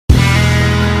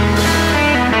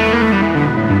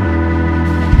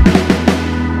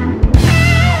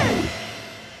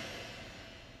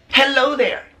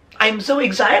I'm so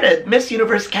excited. Miss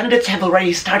Universe candidates have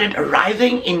already started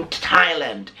arriving in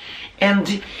Thailand.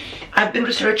 And I've been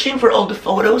researching for all the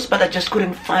photos, but I just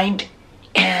couldn't find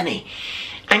any.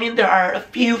 I mean, there are a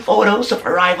few photos of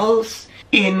arrivals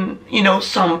in,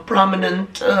 some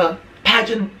prominent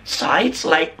pageant sites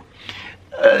like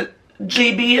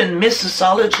GB and Miss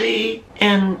Sociology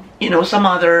and, some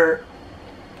other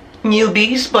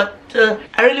newbies. But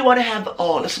I really want to have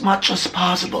all as much as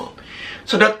possible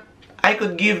so that I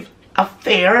could give a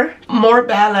fair, more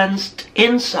balanced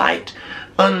insight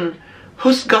on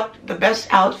who's got the best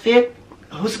outfit,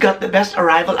 who's got the best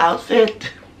arrival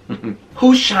outfit,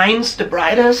 who shines the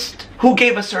brightest, who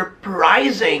gave a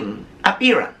surprising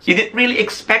appearance. You didn't really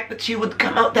expect that she would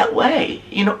come out that way,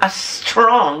 as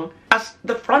strong as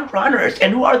the front runners.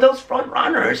 And who are those front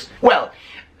runners? Well,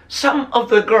 some of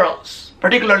the girls,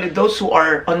 particularly those who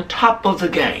are on top of the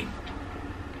game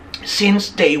since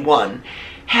day one,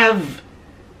 have,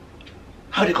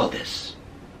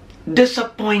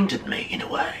 disappointed me in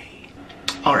a way.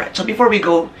 Alright, so before we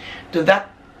go to that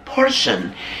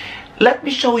portion, let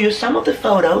me show you some of the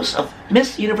photos of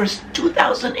Miss Universe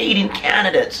 2018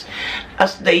 candidates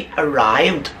as they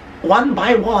arrived one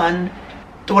by one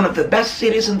to one of the best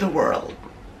cities in the world.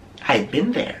 I've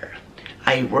been there.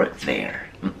 I worked there.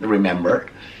 Remember?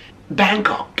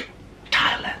 Bangkok,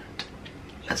 Thailand.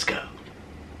 Let's go.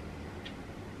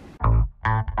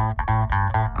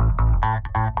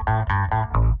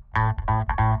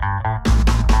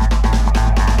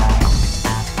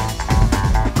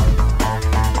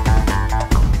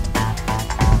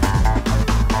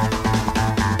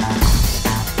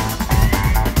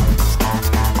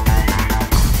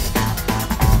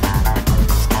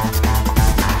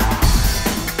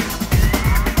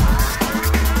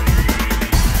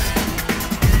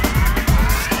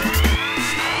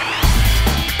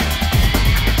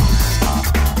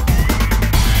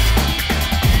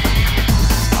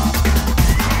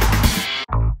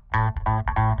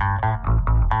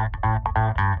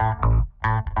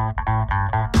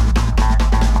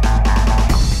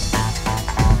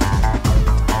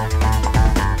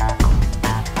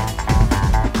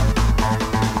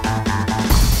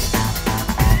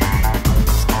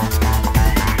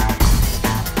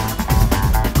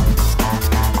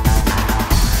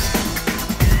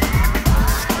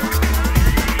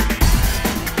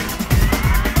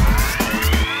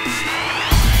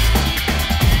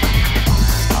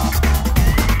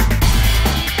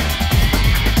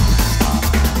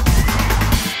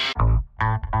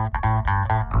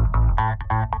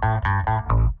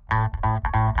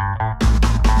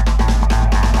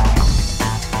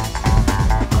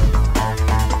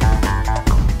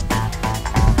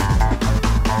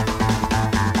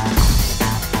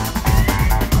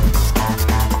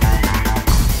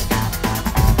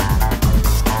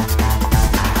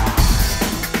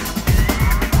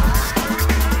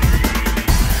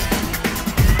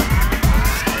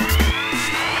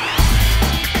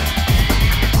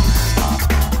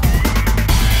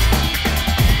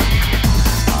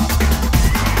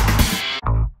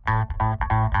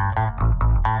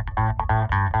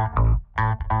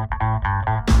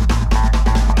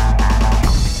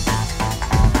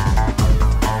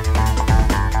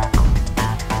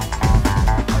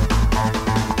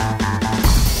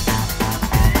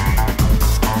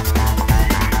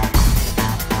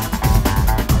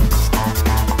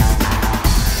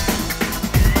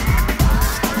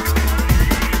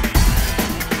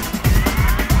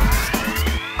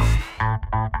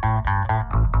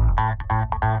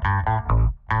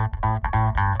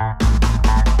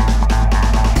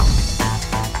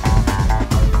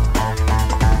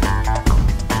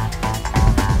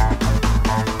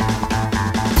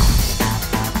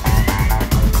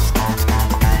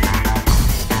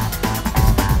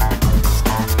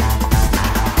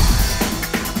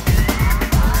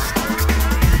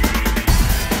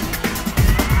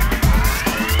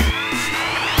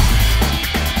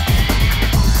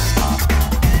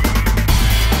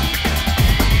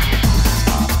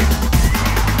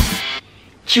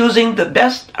 Choosing the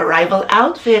best arrival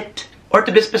outfit, or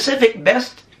to be specific,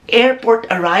 best airport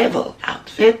arrival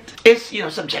outfit, is,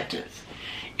 subjective.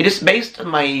 It is based on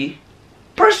my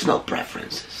personal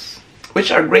preferences,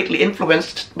 which are greatly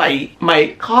influenced by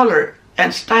my color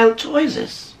and style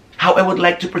choices. How I would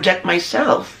like to project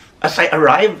myself as I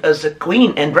arrive as a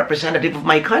queen and representative of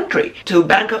my country to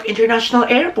Bangkok International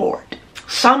Airport.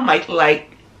 Some might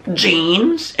like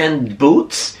jeans and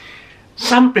boots.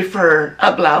 Some prefer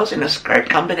a blouse and a skirt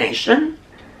combination.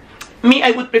 Me, I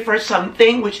would prefer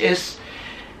something which is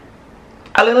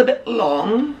a little bit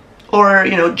long, or,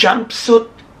 jumpsuit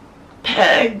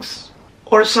pegs,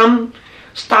 or some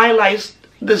stylized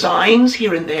designs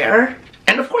here and there,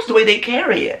 and of course the way they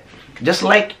carry it. Just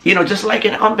like, just like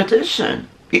in a competition.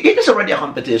 It is already a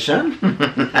competition.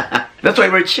 That's why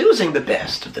we're choosing the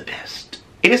best of the best.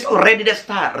 It is already the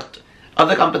start of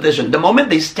the competition. The moment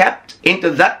they stepped into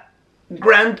that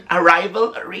grand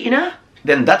arrival arena,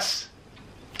 then that's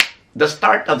the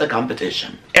start of the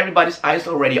competition. Everybody's eyes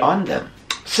are already on them.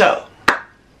 So,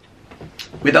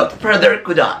 without further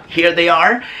ado, here they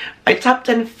are, my top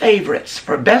 10 favorites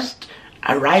for best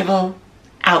arrival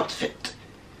outfit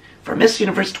for Miss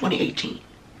Universe 2018.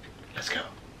 Let's go.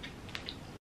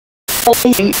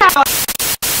 Please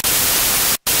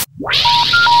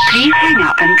hang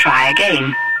up and try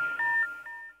again.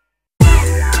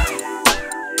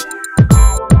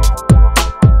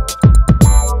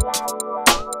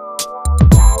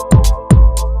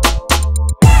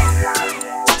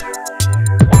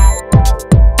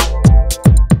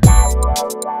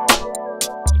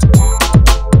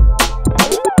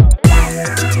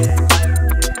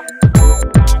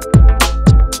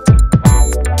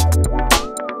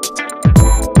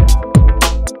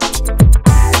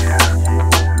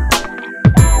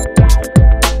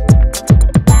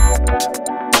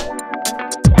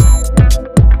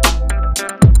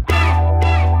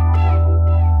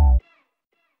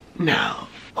 Now,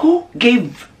 who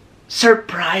gave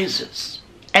surprises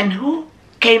and who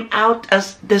came out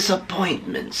as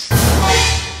disappointments?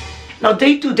 Now,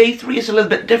 day 2, day 3 is a little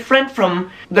bit different from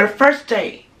their first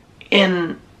day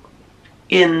in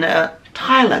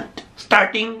Thailand,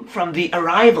 starting from the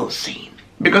arrival scene,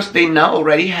 because they now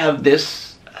already have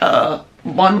this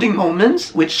bonding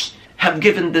moments which have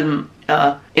given them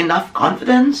enough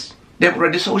confidence. They've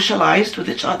already socialized with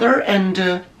each other, and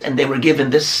they were given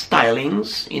this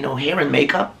stylings, hair and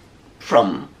makeup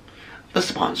from the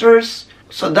sponsors.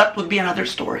 So that would be another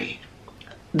story.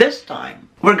 This time,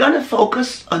 we're gonna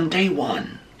focus on day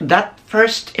 1. That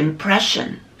first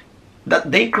impression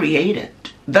that they created,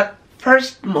 that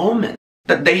first moment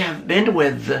that they have been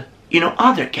with,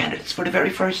 other candidates for the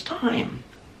very first time.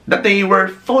 That they were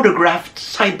photographed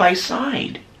side by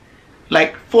side.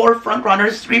 Like 4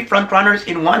 frontrunners, 3 frontrunners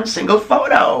in one single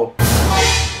photo.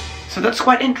 So that's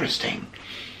quite interesting.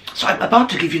 So I'm about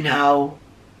to give you now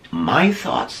my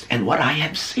thoughts and what I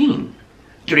have seen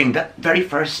during that very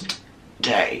first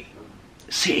day.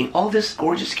 Seeing all these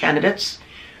gorgeous candidates,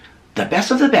 the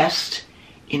best of the best,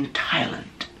 in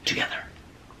Thailand together.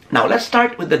 Now let's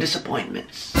start with the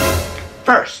disappointments.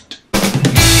 First,